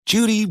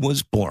Judy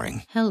was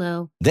boring.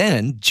 Hello.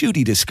 Then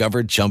Judy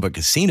discovered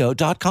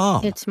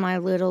ChumbaCasino.com. It's my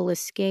little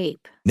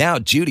escape. Now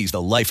Judy's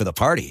the life of the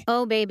party.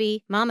 Oh,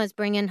 baby, mama's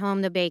bringing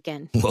home the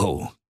bacon.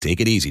 Whoa,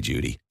 take it easy,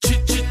 Judy.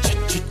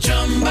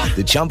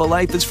 The Chumba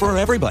life is for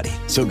everybody.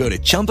 So go to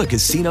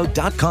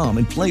ChumbaCasino.com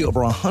and play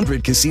over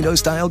 100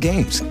 casino-style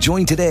games.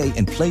 Join today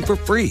and play for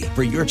free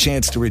for your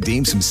chance to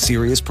redeem some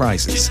serious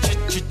prizes.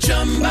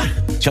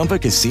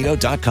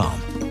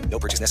 ChumbaCasino.com. No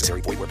purchase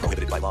necessary. Void where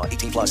prohibited by law.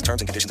 18 plus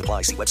terms and conditions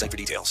apply. See website for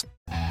details.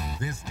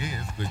 This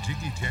is the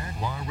Jiggy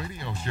Jaguar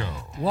Radio Show.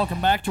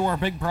 Welcome back to our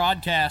big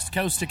broadcast,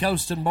 coast to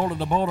coast and border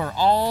to border,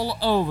 all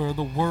over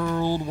the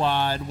World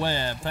Wide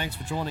Web. Thanks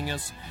for joining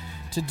us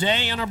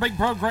today on our big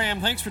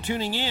program. Thanks for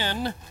tuning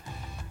in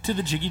to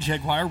the Jiggy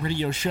Jaguar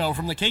Radio Show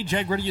from the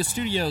K-Jag Radio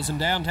Studios in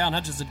downtown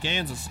Hutchinson,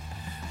 Kansas.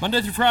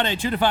 Monday through Friday,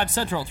 2 to 5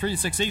 Central, 3 to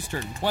 6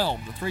 Eastern,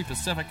 12 to 3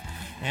 Pacific,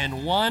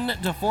 and 1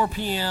 to 4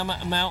 p.m.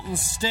 Mountain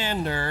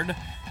Standard.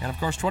 And, of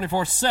course,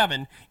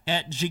 24/7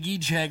 at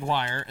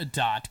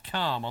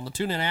JiggyJaguar.com on the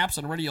TuneIn apps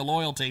and Radio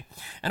Loyalty.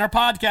 And our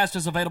podcast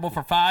is available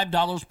for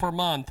 $5 per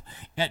month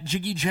at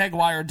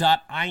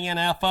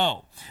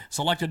JiggyJaguar.info.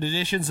 Selected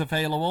editions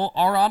available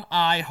are on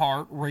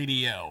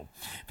iHeartRadio.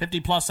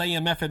 50-plus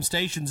AM FM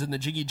stations in the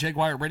Jiggy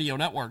Jaguar Radio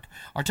Network.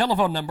 Our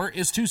telephone number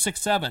is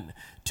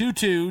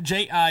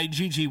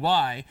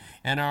 267-22-JIGGY.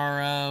 And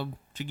our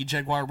Jiggy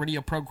Jaguar radio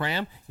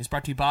program is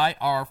brought to you by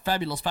our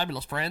fabulous,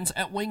 fabulous friends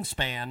at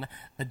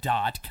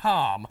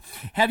Wingspan.com.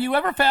 Have you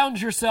ever found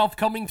yourself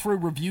coming through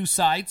review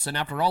sites and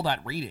after all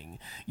that reading,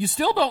 you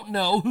still don't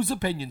know whose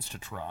opinions to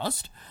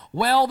trust?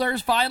 Well,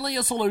 there's finally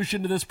a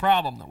solution to this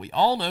problem that we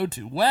all know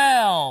too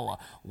well.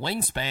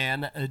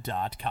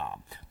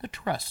 Wingspan.com, the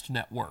Trust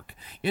Network.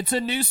 It's a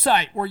new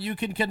site where you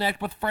can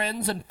connect with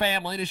friends and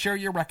family to share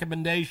your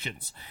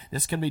recommendations.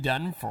 This can be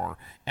done for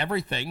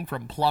everything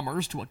from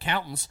plumbers to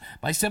accountants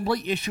by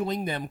simply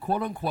issuing them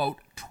quote-unquote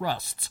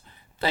trusts.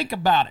 Think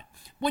about it.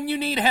 When you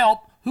need help,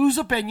 whose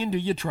opinion do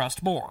you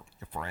trust more?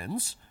 Your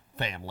friends,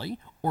 family,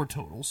 or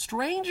total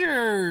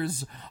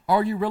strangers?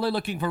 Are you really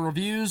looking for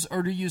reviews,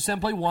 or do you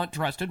simply want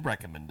trusted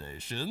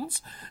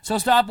recommendations? So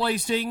stop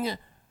wasting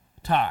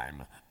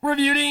time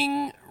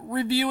reviewing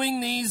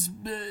these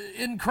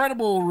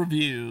incredible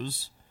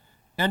reviews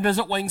and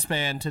visit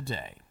Wingspan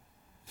today.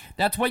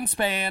 That's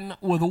Wingspan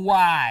with a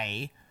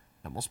Y,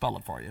 and we'll spell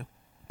it for you.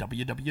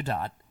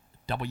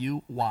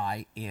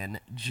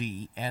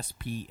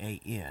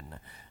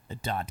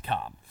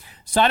 www.wingspan.com.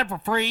 Sign up for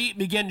free,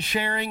 begin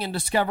sharing and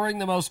discovering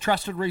the most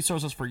trusted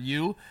resources for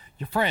you,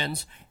 your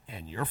friends,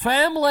 and your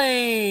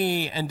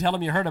family. And tell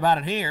them you heard about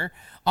it here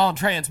on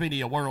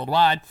Transmedia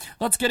Worldwide.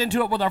 Let's get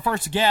into it with our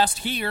first guest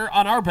here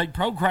on our big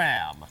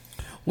program.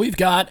 We've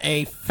got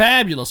a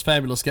fabulous,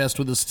 fabulous guest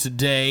with us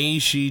today.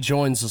 She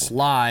joins us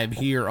live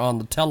here on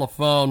the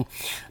telephone.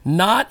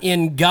 Not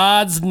in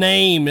God's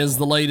Name is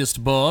the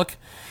latest book.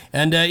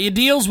 And it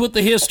deals with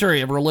the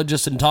history of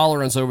religious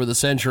intolerance over the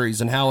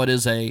centuries and how it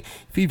is a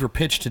fever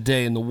pitch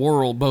today in the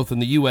world, both in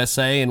the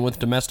USA and with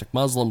domestic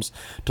Muslims,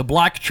 to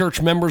black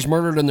church members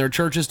murdered in their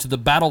churches, to the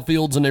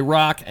battlefields in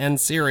Iraq and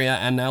Syria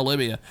and now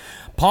Libya.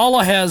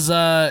 Paula has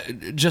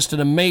just an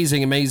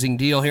amazing, amazing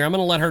deal here. I'm going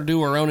to let her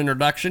do her own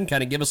introduction,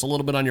 kind of give us a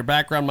little bit on your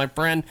background, my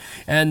friend,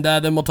 and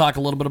then we'll talk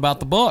a little bit about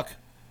the book.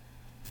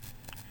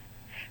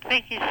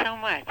 Thank you so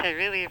much. I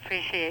really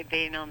appreciate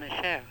being on the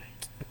show.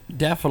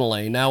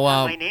 Definitely. Now,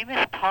 my name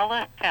is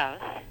Paula Fouce.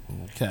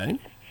 Okay.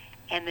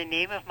 And the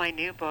name of my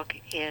new book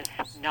is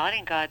Not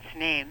in God's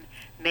Name,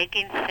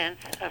 Making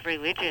Sense of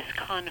Religious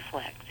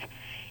Conflict.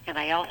 And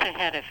I also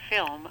had a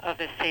film of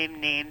the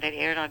same name that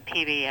aired on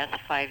PBS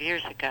 5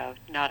 years ago,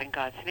 Not in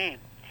God's Name.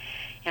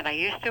 And I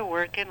used to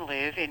work and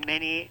live in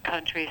many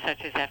countries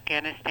such as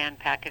Afghanistan,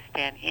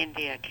 Pakistan,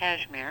 India,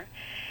 Kashmir.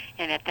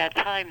 And at that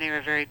time, they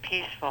were very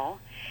peaceful.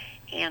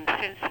 And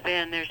since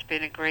then, there's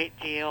been a great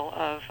deal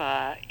of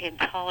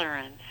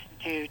intolerance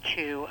due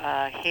to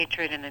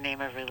hatred in the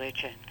name of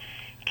religion,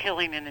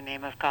 killing in the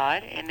name of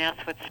God, and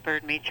that's what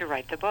spurred me to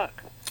write the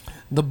book.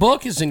 The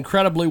book is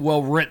incredibly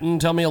well written.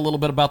 Tell me a little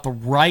bit about the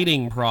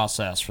writing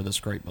process for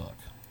this great book.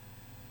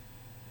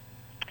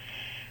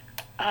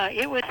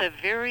 It was a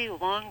very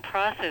long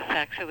process,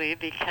 actually,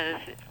 because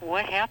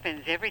what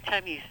happens every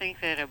time you think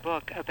that a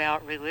book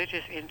about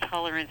religious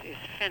intolerance is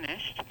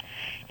finished,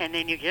 and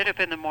then you get up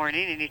in the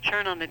morning and you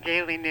turn on the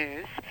daily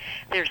news,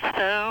 there's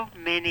so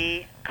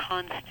many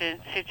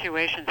constant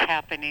situations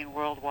happening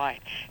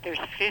worldwide. There's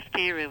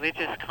 50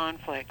 religious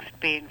conflicts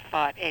being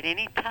fought at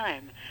any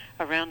time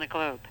around the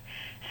globe.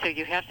 So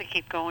you have to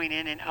keep going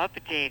in and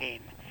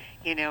updating,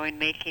 and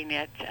making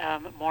it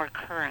more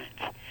current.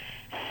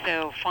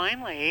 So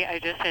finally, I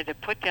just had to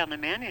put down the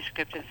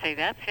manuscript and say,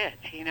 that's it.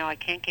 I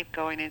can't keep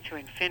going into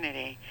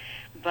infinity.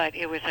 But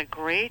it was a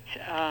great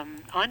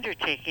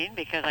undertaking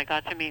because I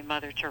got to meet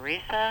Mother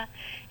Teresa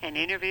and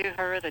interview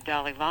her, the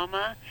Dalai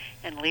Lama,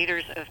 and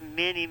leaders of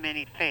many,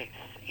 many faiths.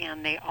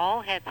 And they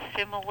all had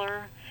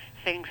similar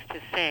things to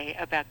say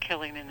about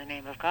killing in the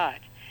name of God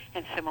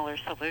and similar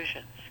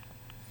solutions.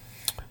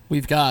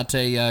 We've got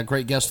a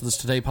great guest with us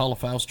today. Paula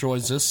Fouce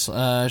joins us.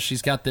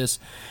 She's got this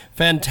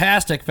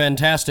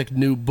fantastic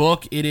new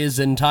book. It is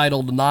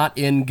entitled Not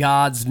in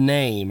God's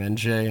Name, and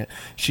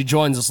she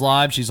joins us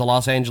live. She's a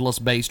Los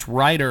Angeles-based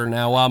writer.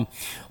 Now,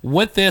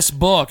 with this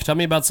book, tell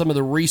me about some of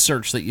the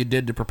research that you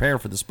did to prepare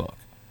for this book.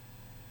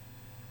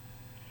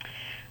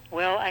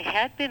 Well, I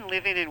had been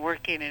living and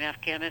working in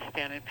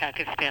Afghanistan and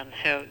Pakistan,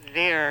 so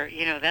there,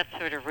 that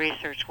sort of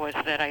research was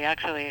that I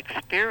actually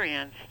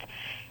experienced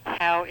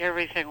how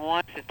everything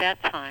was at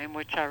that time,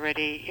 which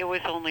already, it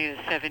was only the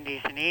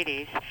 70s and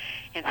 80s,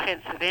 and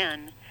since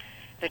then,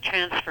 the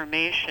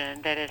transformation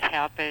that has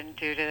happened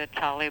due to the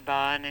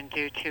Taliban and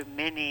due to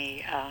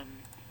many,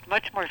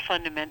 much more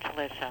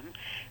fundamentalism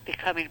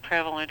becoming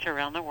prevalent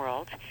around the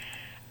world,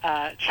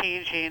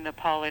 changing the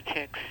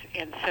politics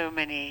in so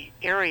many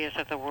areas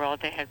of the world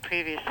that had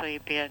previously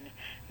been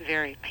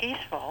very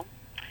peaceful,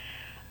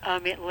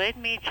 it led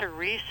me to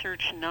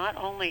research not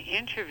only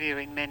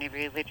interviewing many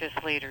religious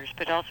leaders,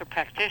 but also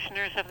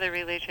practitioners of the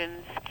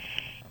religions,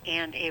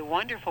 and a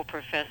wonderful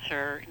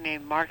professor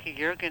named Mark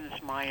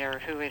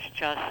Juergensmeyer, who is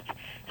just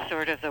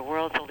sort of the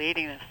world's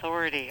leading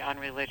authority on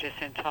religious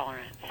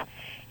intolerance.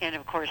 And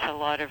of course, a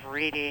lot of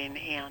reading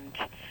and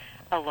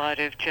a lot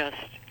of just,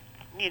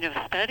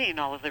 studying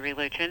all of the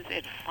religions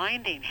and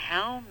finding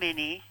how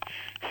many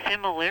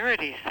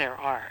similarities there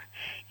are.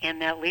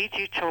 And that leads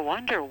you to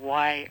wonder,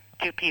 why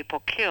do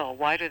people kill?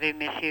 Why do they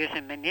misuse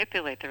and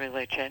manipulate the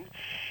religion?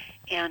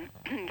 And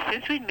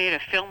since we'd made a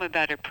film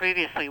about it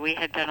previously, we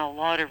had done a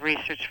lot of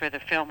research for the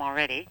film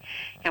already,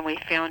 and we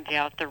found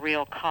out the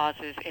real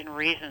causes and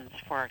reasons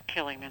for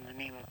killing in the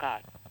name of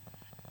God.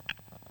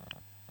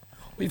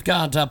 We've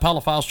got Paula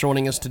Fouce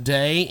joining us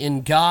today.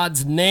 In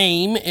God's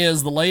Name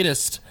is the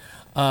latest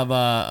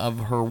of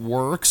her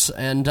works,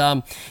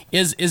 and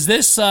is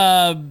this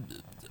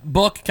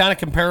book kind of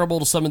comparable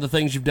to some of the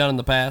things you've done in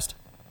the past?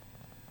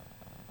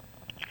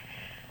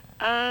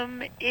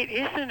 It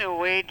is in a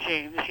way,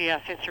 James,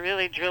 yes. It's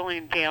really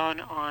drilling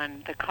down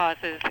on the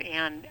causes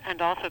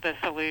and also the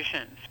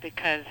solutions,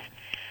 because,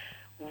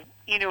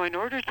 in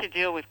order to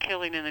deal with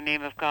killing in the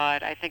name of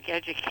God, I think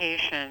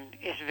education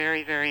is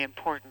very, very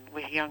important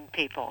with young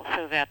people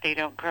so that they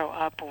don't grow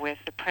up with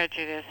the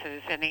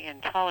prejudices and the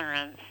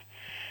intolerance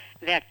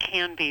that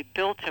can be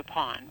built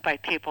upon by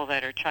people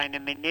that are trying to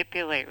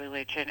manipulate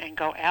religion and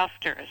go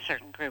after a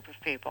certain group of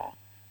people.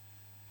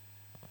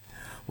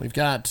 We've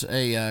got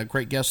a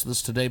great guest with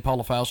us today.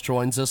 Paula Fouce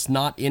joins us.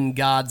 Not in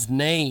God's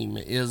Name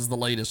is the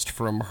latest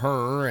from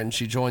her, and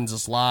she joins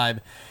us live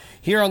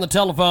here on the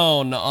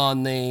telephone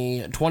on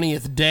the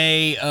 20th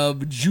day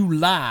of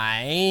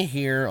July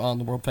here on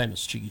the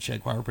world-famous Jiggy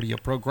Jaguar radio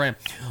program.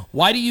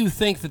 Why do you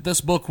think that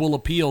this book will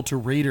appeal to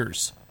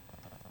readers?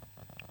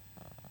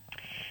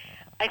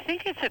 I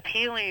think it's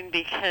appealing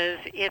because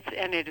it's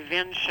an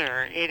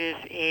adventure. It is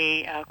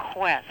a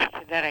quest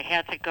that I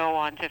had to go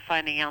on to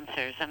find the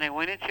answers. And I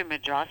went into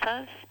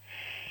madrasas,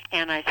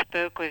 and I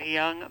spoke with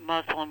young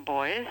Muslim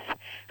boys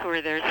who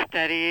are there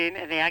studying,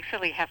 and they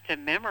actually have to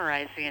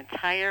memorize the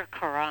entire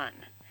Quran,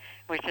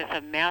 which is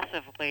a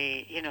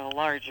massively,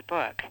 large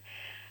book,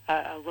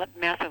 a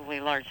massively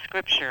large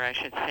scripture, I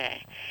should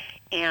say.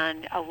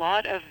 And a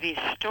lot of these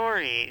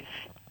stories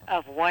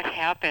of what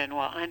happened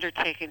while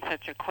undertaking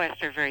such a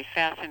quest are very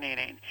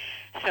fascinating.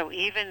 So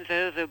even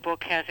though the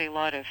book has a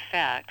lot of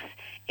facts,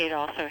 it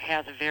also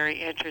has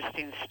very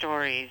interesting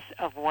stories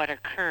of what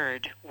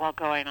occurred while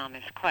going on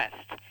this quest.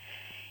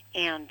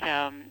 And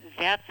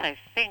that's, I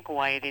think,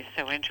 why it is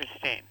so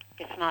interesting.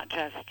 It's not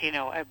just,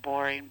 a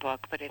boring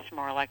book, but it's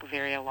more like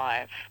very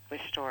alive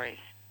with stories.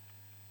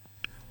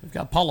 We've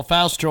got Paula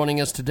Fouce joining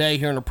us today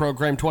here in our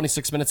program.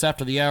 26 minutes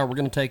after the hour, we're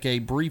going to take a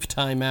brief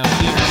time out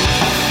here.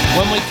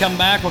 When we come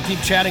back, we'll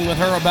keep chatting with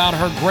her about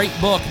her great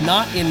book,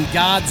 Not in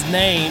God's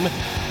Name,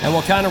 and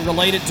we'll kind of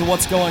relate it to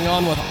what's going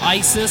on with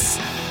ISIS.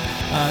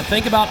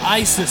 Think about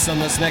ISIS on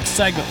this next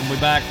segment. We'll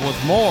be back with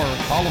more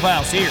Paula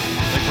Fouce here on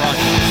Big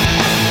Broadcast.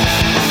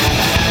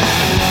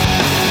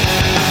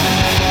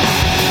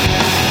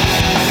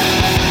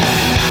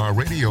 Our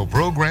radio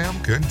program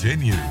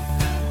continues.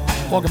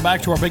 Welcome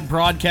back to our big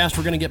broadcast.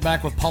 We're going to get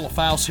back with Paula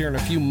Fouce here in a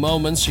few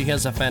moments. She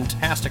has a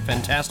fantastic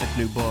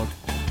new book.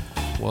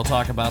 We'll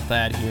talk about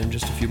that here in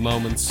just a few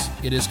moments.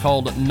 It is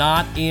called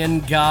Not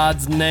in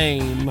God's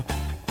Name,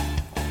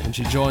 and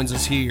she joins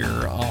us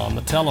here on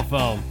the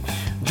telephone.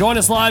 Join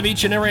us live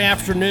each and every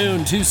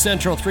afternoon, 2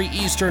 Central, 3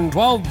 Eastern,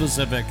 12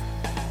 Pacific,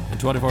 and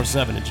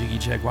 24/7 at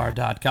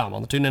JiggyJaguar.com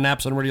on the TuneIn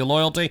apps and Radio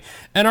Loyalty.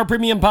 And our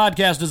premium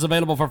podcast is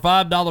available for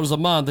 $5 a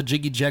month at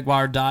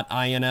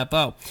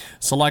JiggyJaguar.info.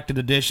 Selected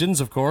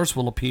editions, of course,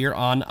 will appear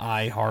on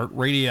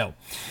iHeartRadio.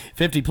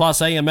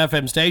 50-plus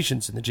AM/FM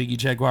stations in the Jiggy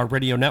Jaguar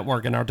Radio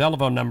Network, and our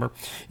telephone number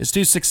is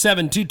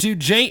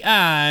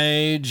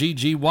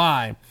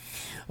 267-22-JIGGY.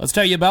 Let's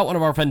tell you about one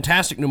of our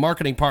fantastic new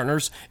marketing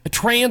partners,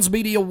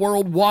 Transmedia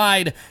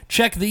Worldwide.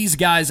 Check these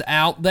guys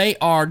out. They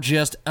are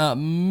just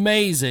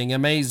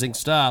amazing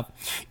stuff.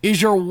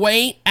 Is your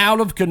weight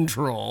out of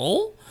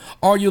control?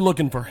 Are you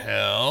looking for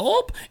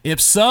help?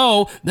 If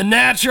so,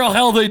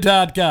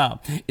 thenaturalhealthy.com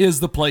is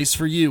the place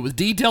for you, with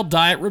detailed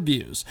diet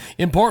reviews,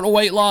 important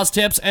weight loss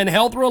tips, and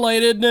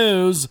health-related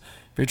news,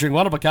 featuring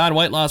one-of-a-kind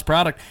weight loss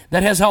product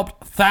that has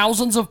helped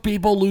thousands of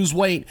people lose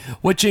weight,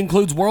 which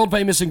includes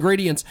world-famous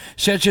ingredients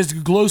such as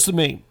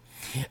glucosamine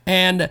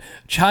and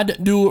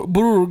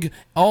Chadurburg,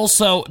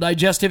 also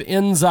digestive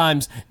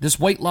enzymes. This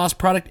weight loss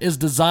product is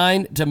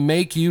designed to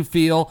make you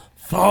feel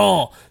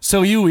full,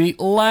 so you eat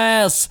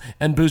less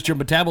and boost your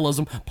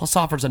metabolism, plus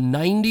offers a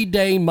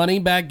 90-day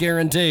money-back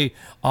guarantee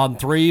on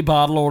 3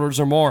 bottle orders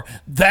or more.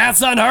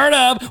 That's unheard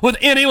of with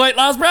any weight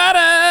loss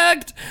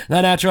product.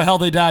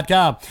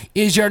 TheNaturalHealthy.com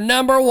is your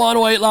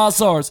 #1 weight loss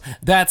source.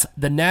 That's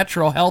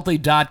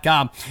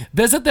TheNaturalHealthy.com.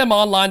 Visit them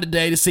online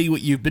today to see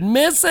what you've been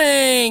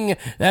missing.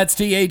 That's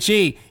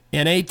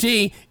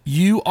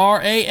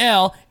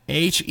TheNaturalHealthy.com.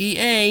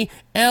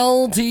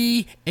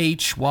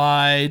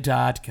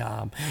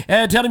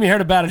 And tell them you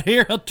heard about it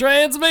here at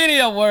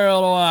Transmedia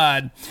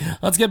Worldwide.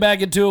 Let's get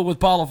back into it with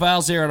Paula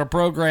Fouce here on our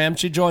program.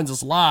 She joins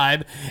us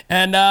live.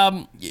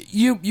 And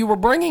you were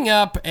bringing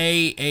up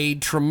a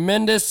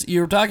tremendous, you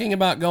were talking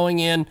about going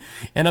in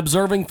and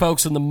observing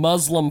folks in the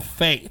Muslim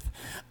faith.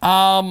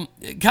 Kind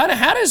of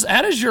how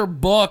does your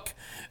book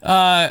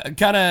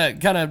kind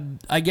of,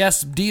 I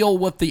guess, deal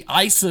with the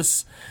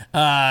ISIS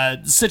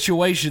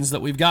situations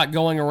that we've got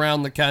going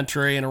around the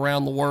country and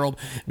around the world?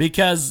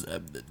 Because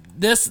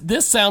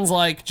this sounds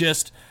like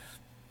just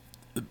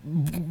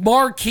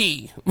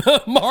marquee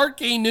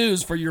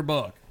news for your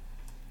book.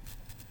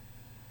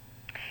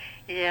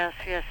 Yes,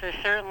 there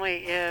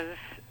certainly is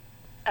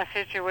a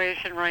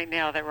situation right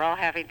now that we're all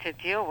having to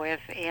deal with,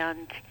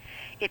 and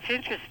it's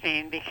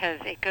interesting because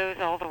it goes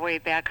all the way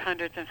back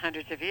hundreds and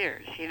hundreds of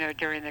years. You know,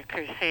 during the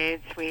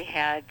Crusades, we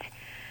had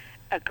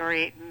a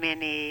great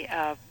many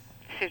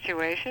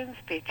situations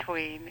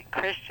between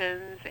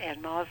Christians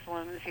and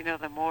Muslims. You know,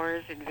 the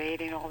Moors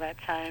invading all that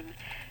time.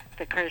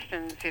 The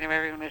Christians, you know,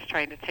 everyone was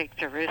trying to take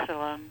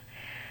Jerusalem.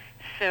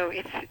 So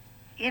it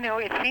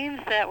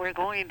seems that we're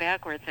going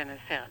backwards in a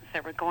sense,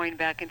 that we're going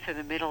back into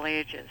the Middle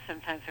Ages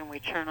sometimes when we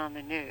turn on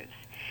the news.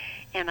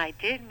 And I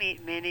did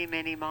meet many,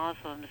 many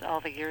Muslims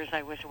all the years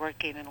I was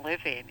working and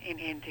living in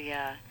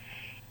India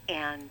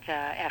and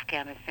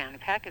Afghanistan and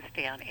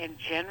Pakistan. And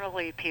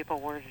generally, people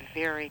were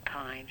very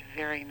kind,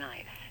 very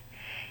nice.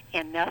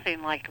 And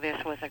nothing like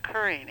this was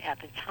occurring at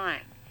the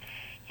time.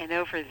 And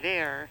over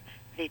there,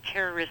 the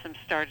terrorism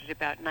started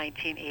about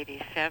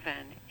 1987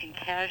 in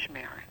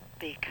Kashmir,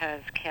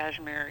 because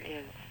Kashmir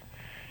is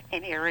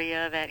an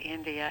area that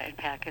India and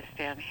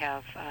Pakistan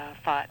have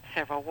fought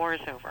several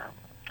wars over.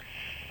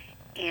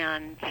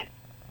 And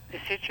the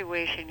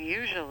situation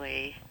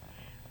usually,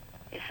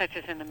 such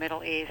as in the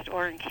Middle East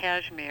or in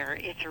Kashmir,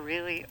 it's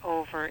really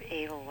over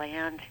a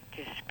land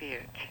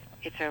dispute.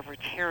 It's over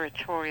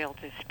territorial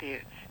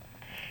disputes.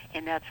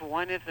 And that's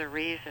one of the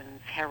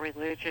reasons how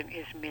religion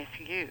is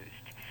misused.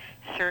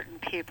 Certain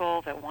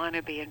people that want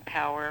to be in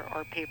power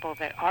or people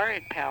that are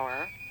in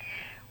power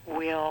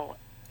will,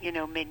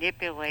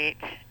 manipulate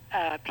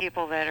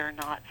people that are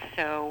not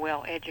so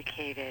well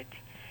educated,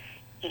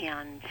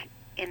 and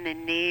in the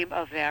name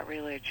of that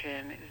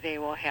religion, they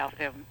will have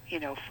them,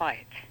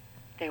 fight.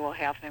 They will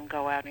have them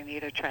go out and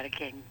either try to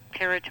gain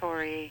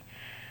territory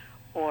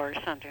or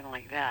something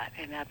like that,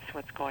 and that's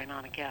what's going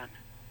on again.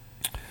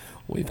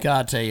 We've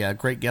got a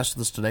great guest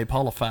with us today.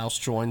 Paula Fouce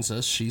joins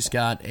us. She's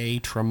got a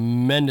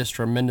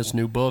tremendous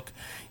new book.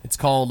 It's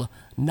called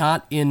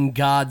Not in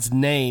God's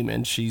Name,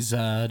 and she's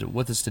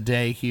with us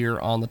today here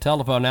on the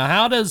telephone. Now,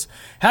 how does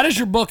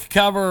your book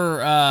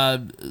cover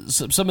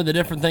some of the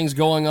different things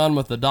going on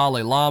with the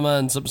Dalai Lama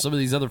and some of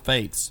these other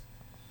faiths?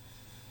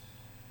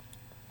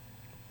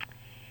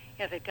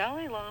 Yeah, the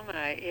Dalai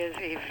Lama is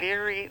a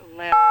very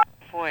loud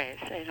voice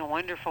and a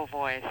wonderful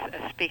voice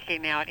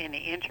speaking out in the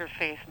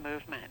interfaith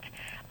movement.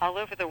 All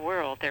over the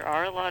world, there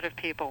are a lot of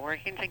people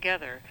working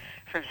together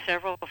from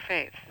several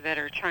faiths that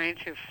are trying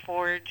to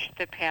forge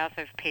the path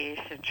of peace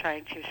and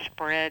trying to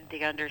spread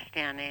the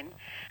understanding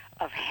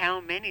of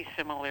how many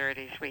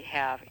similarities we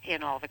have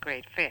in all the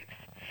great faiths.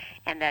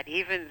 And that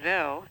even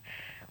though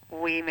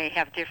we may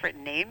have different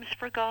names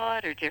for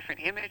God or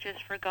different images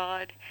for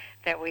God,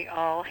 that we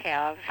all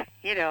have,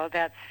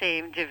 that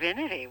same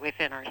divinity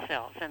within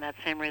ourselves and that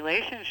same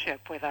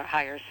relationship with our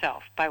higher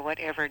self by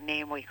whatever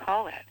name we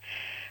call it.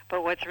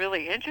 But what's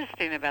really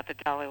interesting about the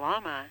Dalai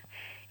Lama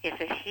is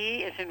that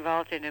he is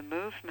involved in a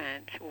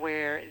movement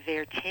where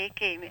they're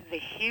taking the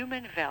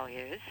human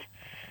values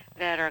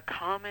that are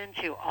common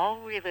to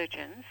all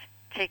religions,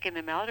 taking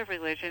them out of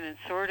religion and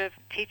sort of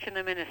teaching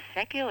them in a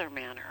secular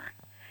manner.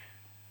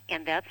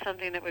 And that's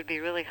something that would be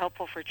really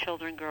helpful for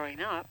children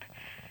growing up.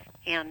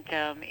 And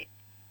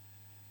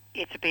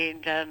it's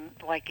being done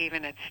like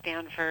even at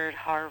Stanford,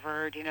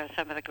 Harvard,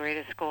 some of the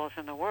greatest schools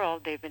in the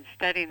world. They've been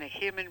studying the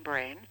human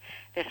brain.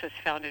 This was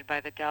founded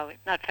by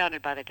not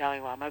founded by the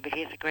Dalai Lama, but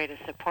he's the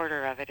greatest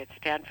supporter of it at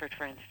Stanford,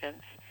 for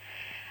instance.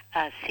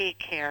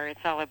 C-Care,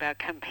 it's all about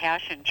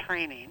compassion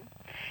training.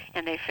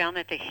 and they found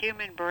that the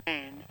human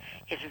brain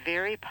is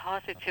very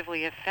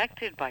positively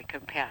affected by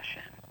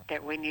compassion,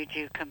 that when you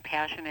do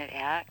compassionate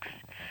acts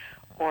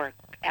or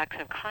acts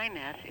of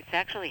kindness, it's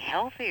actually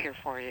healthier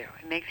for you.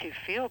 It makes you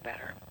feel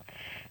better.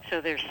 So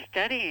they're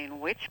studying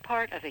which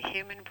part of the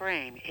human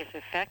brain is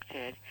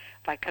affected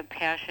by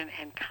compassion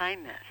and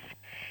kindness.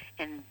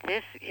 And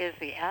this is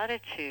the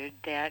attitude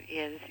that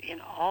is in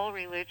all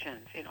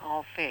religions, in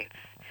all faiths.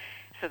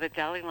 So the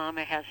Dalai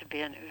Lama has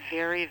been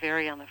very,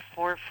 very on the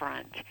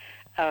forefront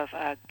of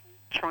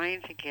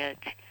trying to get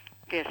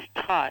this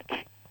taught,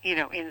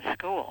 in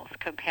schools,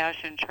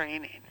 compassion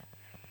training.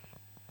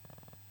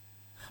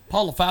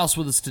 Paula Fouce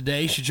with us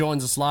today. She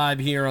joins us live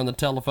here on the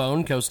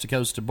telephone, coast to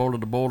coast to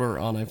border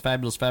on a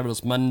fabulous,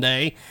 fabulous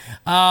Monday.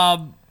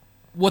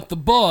 With the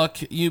book,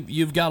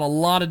 you've got a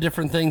lot of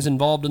different things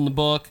involved in the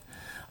book.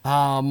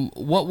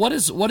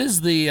 What's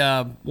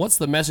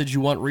the message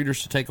you want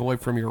readers to take away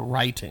from your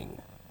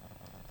writing?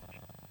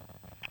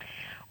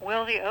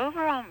 Well, the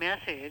overall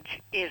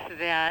message is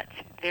that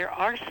there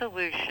are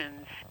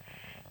solutions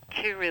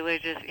to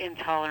religious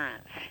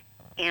intolerance,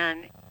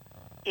 and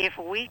if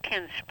we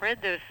can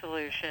spread those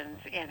solutions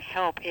and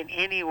help in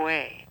any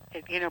way,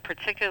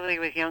 particularly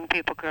with young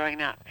people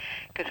growing up,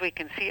 because we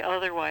can see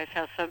otherwise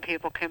how some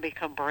people can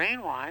become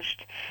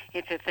brainwashed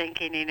into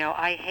thinking,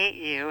 I hate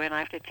you and I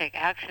have to take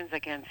actions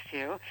against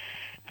you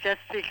just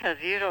because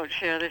you don't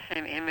share the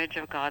same image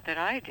of God that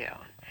I do.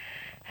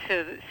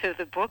 So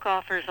the book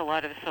offers a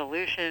lot of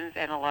solutions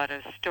and a lot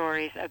of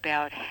stories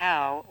about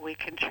how we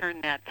can turn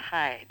that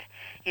tide.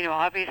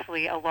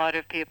 Obviously a lot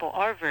of people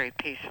are very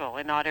peaceful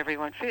and not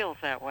everyone feels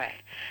that way.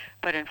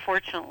 But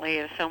unfortunately,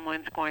 if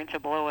someone's going to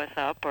blow us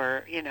up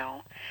or,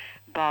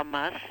 bomb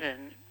us,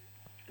 and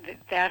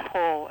that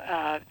whole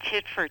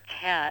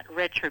tit-for-tat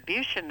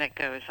retribution that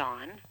goes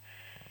on,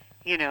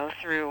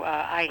 through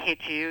I hit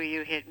you,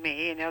 you hit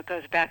me, it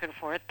goes back and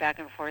forth,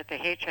 the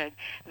hatred.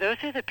 Those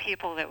are the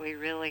people that we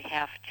really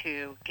have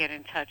to get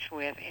in touch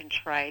with and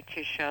try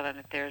to show them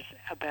that there's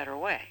a better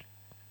way.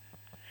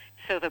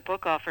 So the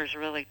book offers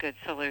really good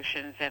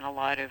solutions and a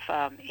lot of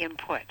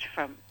input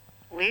from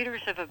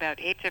leaders of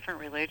about 8 different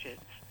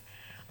religions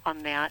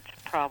on that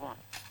problem.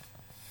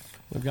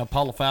 We've got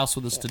Paula Fouce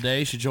with us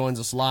today. She joins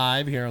us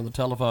live here on the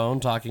telephone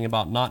talking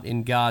about Not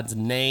in God's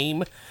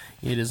Name.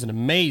 It is an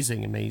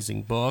amazing,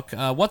 amazing book.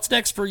 What's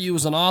next for you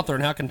as an author,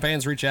 and how can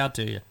fans reach out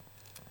to you?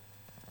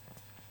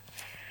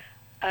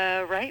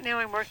 Right now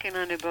I'm working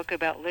on a book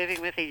about living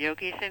with the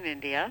yogis in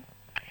India,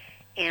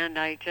 and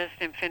I just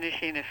am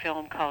finishing a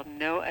film called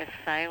No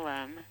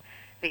Asylum,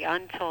 the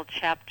untold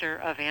chapter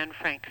of Anne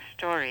Frank's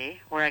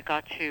story, where I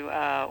got to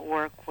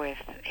work with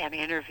and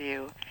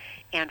interview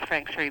Anne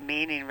Frank's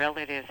remaining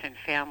relatives and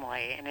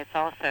family. And it's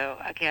also,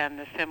 again,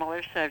 the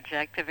similar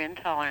subject of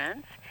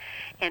intolerance.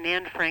 And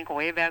Anne Frank,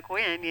 way back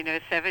when,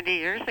 70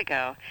 years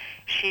ago,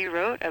 she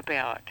wrote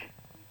about,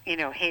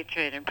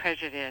 hatred and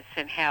prejudice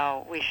and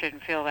how we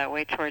shouldn't feel that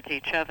way towards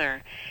each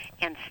other.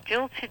 And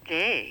still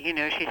today,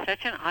 she's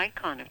such an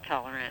icon of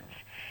tolerance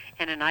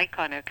and an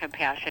icon of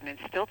compassion. And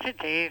still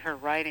today, her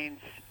writings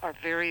are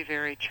very,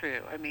 very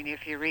true. I mean,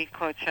 if you read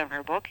quotes from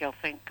her book, you'll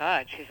think,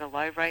 God, she's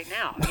alive right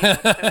now. It's so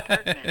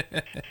pertinent.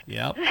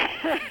 Yep.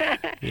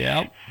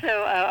 Yep.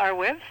 So our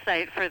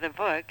website for the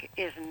book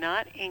is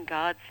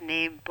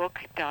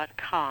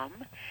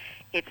notingodsnamebook.com.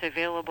 It's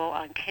available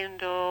on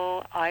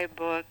Kindle,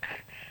 iBook.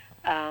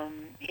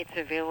 It's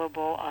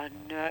available on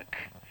Nook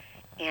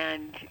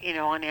and,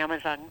 on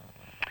Amazon.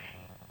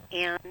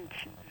 And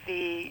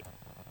the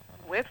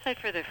website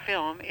for the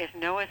film is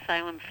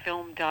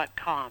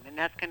noasylumfilm.com, and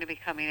that's going to be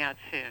coming out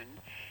soon.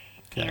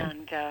 Okay.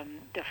 And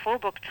the full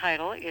book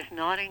title is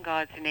Not in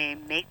God's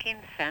Name, Making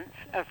Sense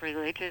of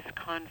Religious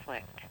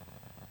Conflict.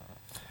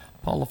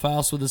 Paula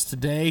Fouce with us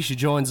today. She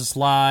joins us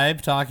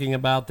live talking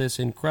about this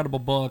incredible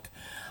book.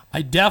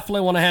 I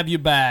definitely want to have you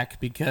back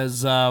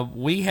because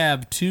we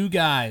have 2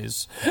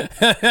 guys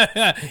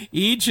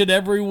each and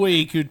every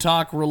week who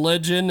talk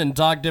religion and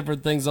talk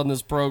different things on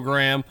this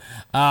program.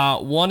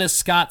 One is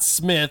Scott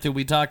Smith, who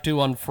we talk to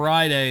on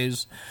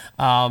Fridays.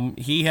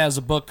 He has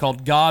a book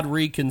called God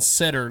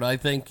Reconsidered. I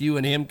think you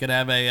and him could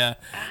have a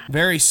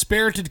very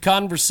spirited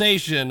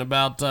conversation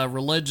about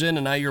religion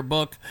and how your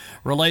book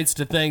relates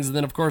to things. And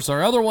then, of course,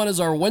 our other one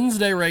is our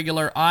Wednesday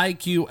regular,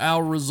 IQ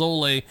Al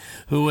Rizzoli,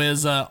 who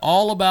is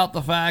all about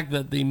the fact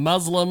that the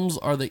Muslims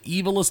are the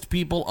evilest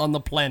people on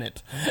the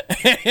planet.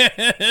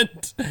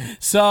 And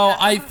so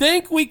I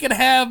think we can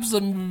have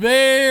some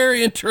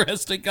very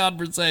interesting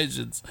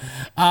conversations.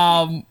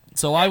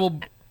 So I will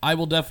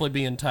definitely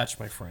be in touch,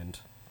 my friend.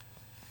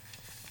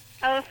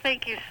 Oh,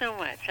 thank you so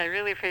much. I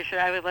really appreciate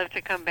it. I would love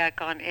to come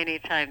back on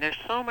anytime. There's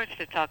so much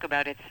to talk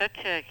about. It's such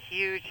a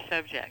huge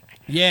subject.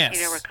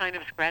 Yes. We're kind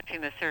of scratching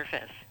the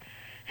surface.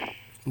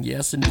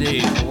 Yes,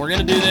 indeed. Well, we're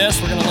going to do this.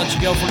 We're going to let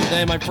you go for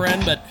today, my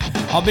friend, but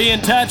I'll be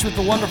in touch with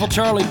the wonderful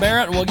Charlie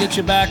Barrett, and we'll get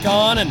you back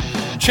on and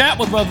chat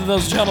with both of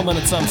those gentlemen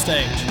at some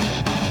stage.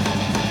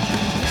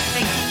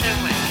 Thank you so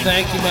much.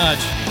 Thank you much.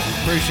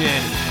 Appreciate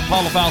it.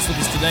 Paula Fouce with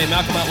us today.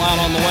 Malcolm Out Loud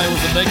on the way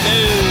with the big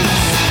news.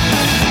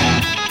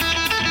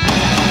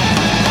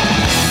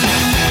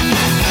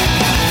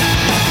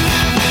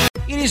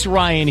 is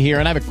Ryan here,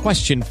 and I have a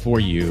question for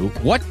you.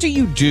 What do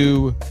you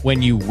do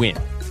when you win?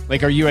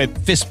 Like, are you a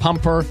fist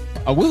pumper,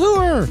 a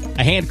woohooer,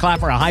 a hand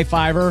clapper, a high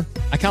fiver?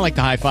 I kind of like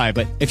the high five,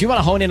 but if you want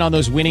to hone in on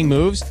those winning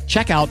moves,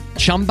 check out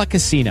Chumba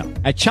Casino.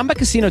 At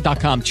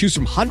ChumbaCasino.com, choose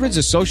from hundreds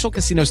of social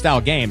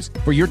casino-style games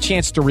for your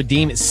chance to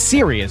redeem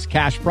serious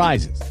cash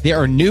prizes. There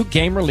are new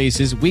game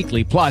releases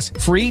weekly, plus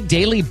free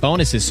daily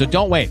bonuses. So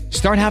don't wait.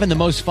 Start having the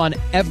most fun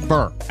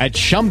ever at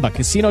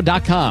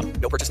ChumbaCasino.com.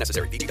 No purchase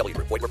necessary. VGW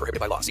Group. Void where prohibited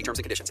by law. See terms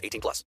and conditions. 18+.